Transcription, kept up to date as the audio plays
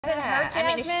Does it hurt, Jasmine?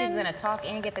 I mean, she's gonna talk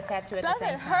and get the tattoo at the same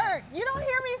time. Doesn't hurt. You don't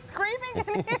hear me screaming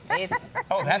in here. It's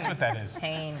oh, that's what that is.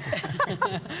 pain.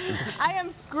 I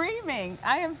am screaming.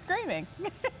 I am screaming.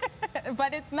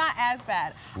 But it's not as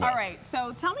bad. No. All right,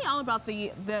 so tell me all about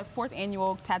the 4th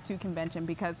annual tattoo convention,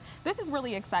 because this is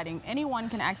really exciting. Anyone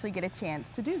can actually get a chance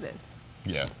to do this.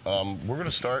 Yeah, we're going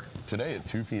to start today at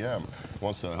 2 p.m.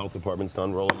 Once the health department's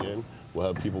done rolling in,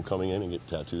 we'll have people coming in and get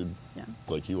tattooed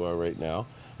like you are right now.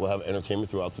 We'll have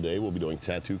entertainment throughout the day. We'll be doing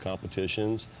tattoo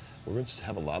competitions. We're going to just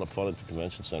have a lot of fun at the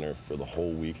convention center for the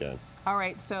whole weekend. All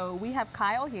right, so we have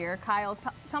Kyle here. Kyle,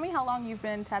 tell me how long you've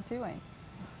been tattooing.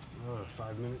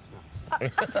 5 minutes now.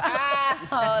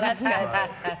 Oh, that's good.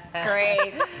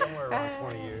 Great. Somewhere around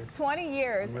 20 years. 20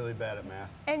 years. I'm really bad at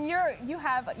math. And you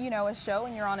have, you know, a show,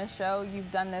 and you're on a show.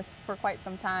 You've done this for quite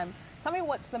some time. Tell me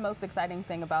what's the most exciting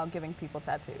thing about giving people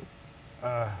tattoos?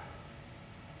 The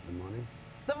money.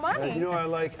 The money? You know what I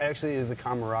like actually is the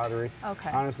camaraderie. Okay.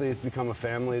 Honestly, it's become a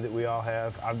family that we all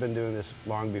have. I've been doing this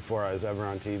long before I was ever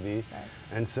on TV. Right.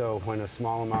 And so when a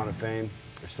small amount of fame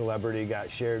or celebrity got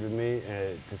shared with me,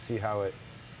 to see how it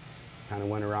kind of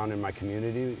went around in my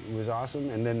community was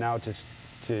awesome. And then now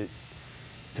to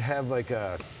have like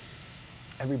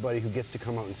everybody who gets to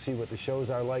come out and see what the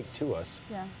shows are like to us,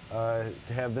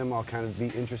 to have them all kind of be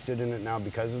interested in it now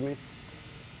because of me.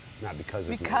 Not because of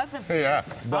me. Because of me. Yeah.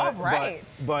 All right.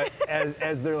 But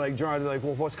as they're like drawn, they're like,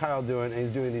 well, what's Kyle doing? And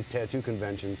he's doing these tattoo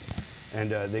conventions,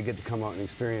 and they get to come out and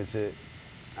experience it.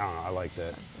 I don't know, I like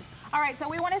that. All right, so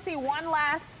we want to see one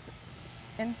last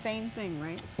insane thing,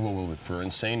 right? Well, for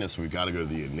insaneness, we've got to go to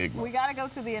the Enigma. We got to go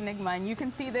to the Enigma, and you can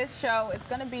see this show. It's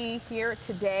going to be here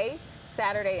today,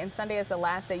 Saturday, and Sunday is the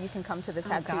last day you can come to the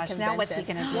tattoo convention. Now what's he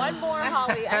gonna do? One more,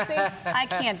 Holly. I think I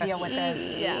can't deal with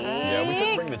this. Yeah, we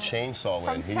could bring the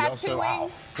chainsaw in. He also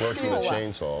works with a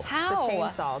chainsaw.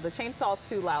 How? The chainsaw's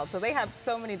too loud. So they have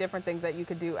so many different things that you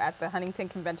could do at the Huntington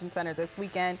Convention Center this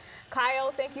weekend.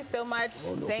 Kyle, thank you so much.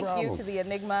 Oh, no thank problem. you to the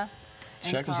Enigma.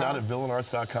 Check us out at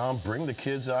villainarts.com. Bring the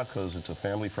kids out because it's a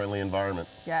family-friendly environment.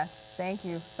 Yes, thank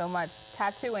you so much.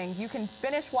 Tattooing. You can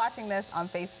finish watching this on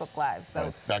Facebook Live.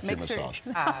 So back to your make sure. massage.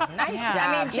 Nice job.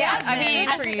 I mean,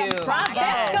 Jasmine, for you.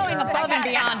 That's going above and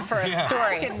beyond for a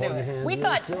story. We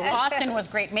thought Austin was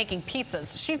great making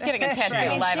pizzas. She's getting a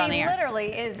tattoo live on the air. She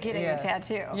literally is getting a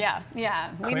tattoo. Yeah. Yeah.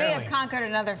 We may have conquered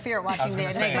another fear watching the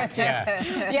Enigma, too.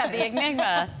 Yeah, the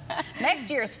Enigma.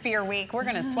 Next year's Fear Week, we're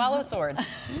going to swallow swords.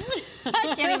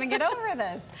 I can't even get over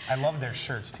this. I love their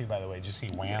shirts, too, by the way. Did you see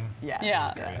Wham? Yeah.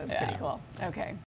 Yeah. That's pretty cool. Okay.